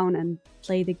sit down and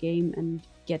play the game and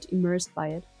get immersed by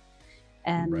it.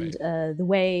 And the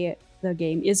way the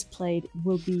game is played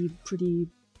will be pretty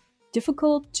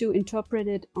difficult to interpret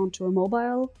it onto a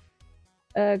mobile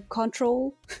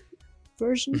control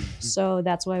version. So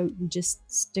that's why we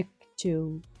just stick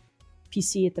to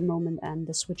PC at the moment and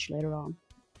the Switch later on.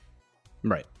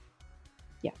 Right.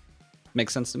 Yeah.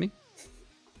 Makes sense to me.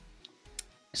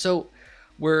 So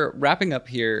we're wrapping up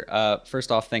here.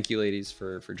 First off, thank you, ladies,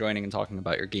 for joining and talking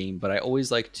about your game. But I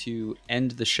always like to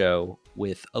end the show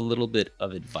with a little bit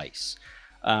of advice.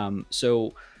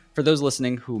 So for those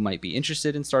listening who might be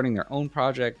interested in starting their own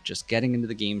project, just getting into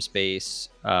the game space,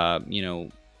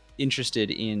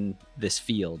 interested in this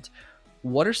field,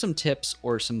 what are some tips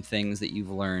or some things that you've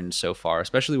learned so far,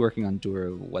 especially working on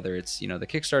Duro, whether it's, the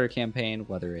Kickstarter campaign,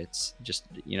 whether it's just,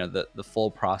 the full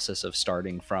process of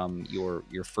starting from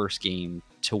your first game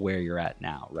to where you're at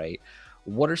now, right?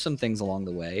 What are some things along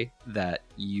the way that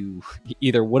you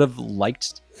either would have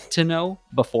liked to know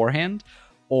beforehand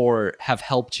or have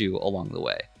helped you along the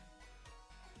way?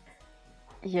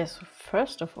 Yes,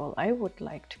 first of all, I would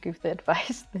like to give the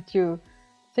advice that you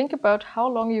think about how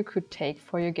long you could take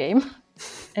for your game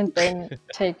and then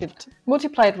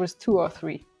multiply it with 2 or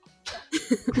 3.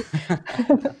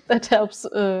 That helps,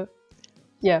 a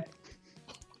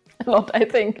lot, I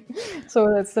think.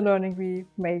 So that's the learning we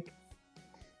make,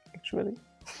 actually.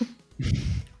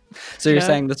 So you're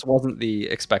saying this wasn't the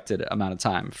expected amount of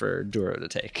time for Duro to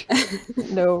take?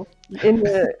 No.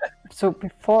 So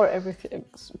before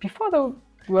the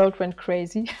world went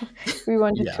crazy, we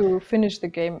wanted to finish the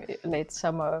game late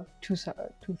summer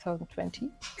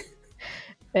 2020.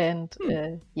 And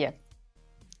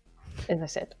as I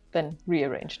said, then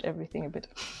rearranged everything a bit.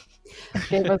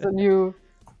 Gave us a new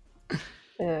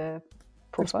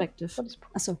perspective.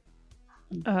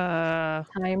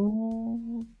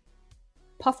 Time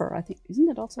Puffer, I think. Isn't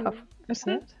it also? Puffer. Is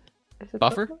it?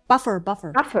 Buffer?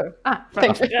 Buffer. Ah,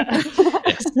 thank you. Yes.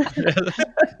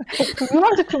 We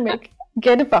wanted to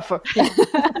get a buffer.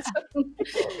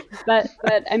 but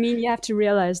I mean, you have to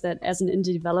realize that as an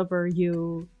indie developer,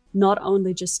 you not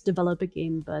only just develop a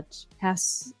game, but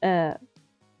has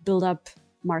build up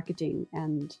marketing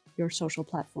and your social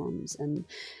platforms and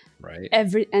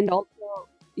and also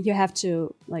you have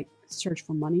to search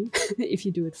for money if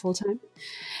you do it full time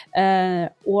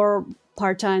or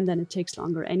part time. Then it takes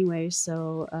longer anyway.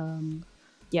 So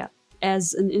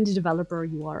as an indie developer,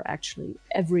 you are actually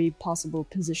every possible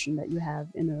position that you have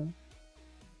in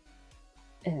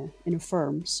a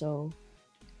firm. So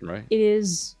it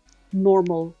is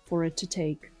normal for it to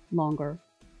take longer,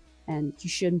 and you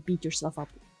shouldn't beat yourself up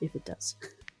if it does.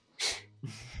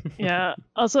 Yeah.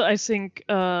 Also, I think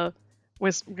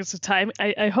with the time,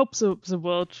 I hope the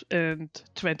world in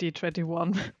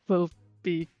 2021 will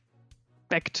be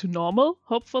back to normal.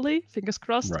 Hopefully, fingers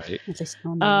crossed. Right.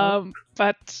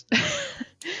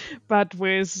 But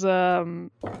with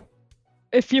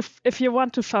if you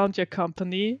want to found your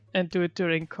company and do it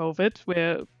during COVID,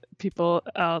 where people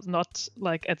are not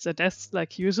at the desk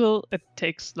like usual, it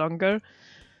takes longer.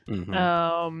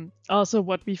 Mm-hmm. Also,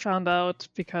 what we found out,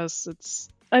 because it's,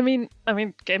 I mean,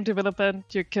 game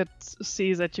development, you could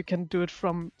see that you can do it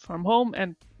from home,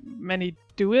 and many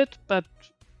do it, but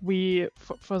we,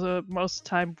 for the most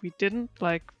time, we didn't.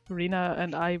 Like Verena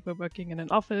and I were working in an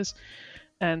office,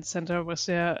 and Sandra was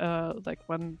there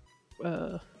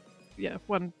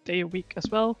one day a week as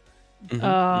well.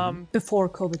 Mm-hmm. Before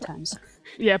COVID times.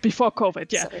 Yeah, before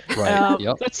COVID. Yeah, right.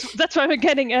 Yep. That's what I'm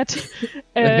getting at.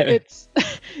 It's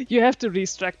you have to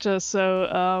restructure.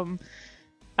 So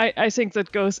I think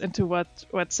that goes into what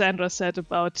Sandra said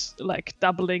about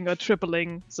doubling or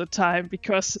tripling the time,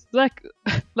 because like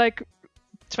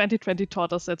 2020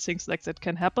 taught us that things like that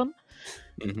can happen.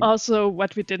 Mm-hmm. Also,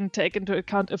 what we didn't take into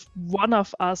account, if one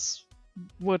of us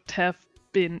would have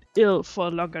been ill for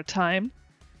a longer time,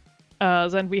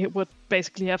 then we would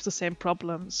basically have the same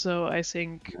problem. So I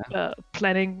think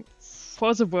planning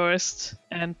for the worst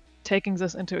and taking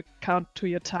this into account to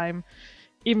your time,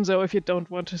 even though if you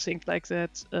don't want to think like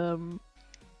that,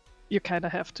 you kind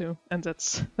of have to. And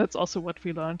that's also what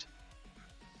we learned.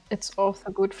 It's also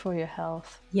good for your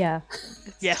health. Yeah.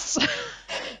 Yes.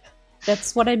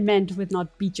 That's what I meant with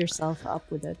not beat yourself up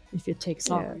with it. If it takes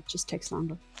longer, it just takes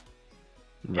longer.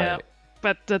 Right. Yeah,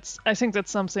 but I think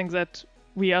that's something that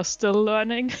we are still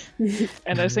learning.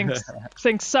 And I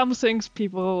think some things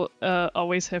people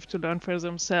always have to learn for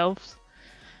themselves.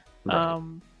 Right.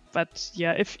 But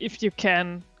yeah, if you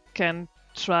can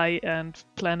try and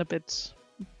plan a bit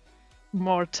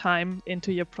more time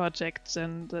into your project,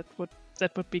 then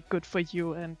that would be good for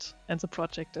you and the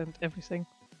project and everything.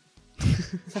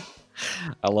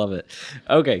 I love it.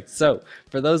 Okay, so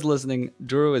for those listening,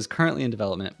 Duro is currently in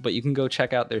development, but you can go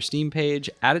check out their Steam page,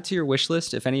 add it to your wish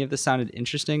list. If any of this sounded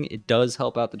interesting, it does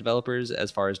help out the developers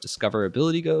as far as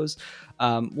discoverability goes.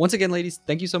 Once again, ladies,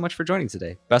 thank you so much for joining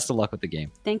today. Best of luck with the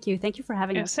game. Thank you. Thank you for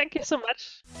having us. Thank you so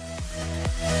much.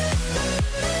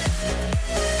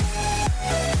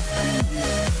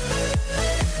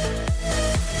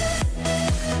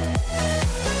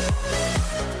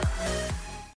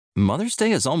 Mother's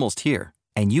Day is almost here,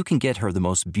 and you can get her the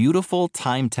most beautiful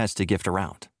time-tested gift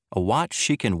around, a watch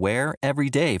she can wear every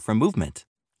day from Movement.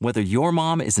 Whether your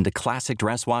mom is into classic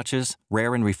dress watches,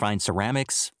 rare and refined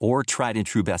ceramics, or tried and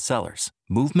true bestsellers,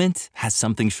 Movement has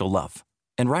something she'll love.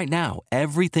 And right now,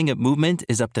 everything at Movement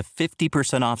is up to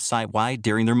 50% off site-wide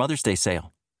during their Mother's Day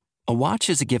sale. A watch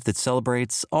is a gift that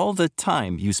celebrates all the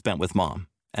time you spent with mom.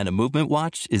 And a Movement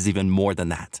watch is even more than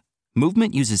that.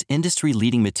 Movement uses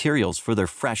industry-leading materials for their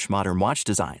fresh modern watch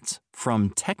designs, from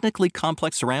technically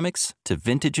complex ceramics to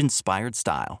vintage-inspired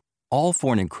style. All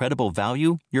for an incredible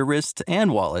value your wrist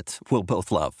and wallet will both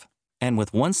love. And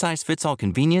with one-size-fits-all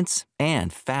convenience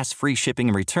and fast free shipping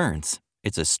and returns,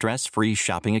 it's a stress-free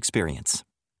shopping experience.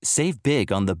 Save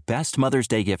big on the best Mother's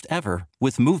Day gift ever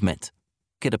with Movement.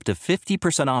 Get up to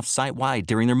 50% off site-wide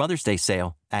during their Mother's Day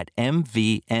sale at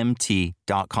mvmt.com.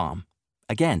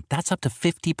 Again, that's up to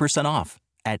 50% off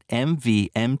at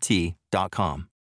mvmt.com.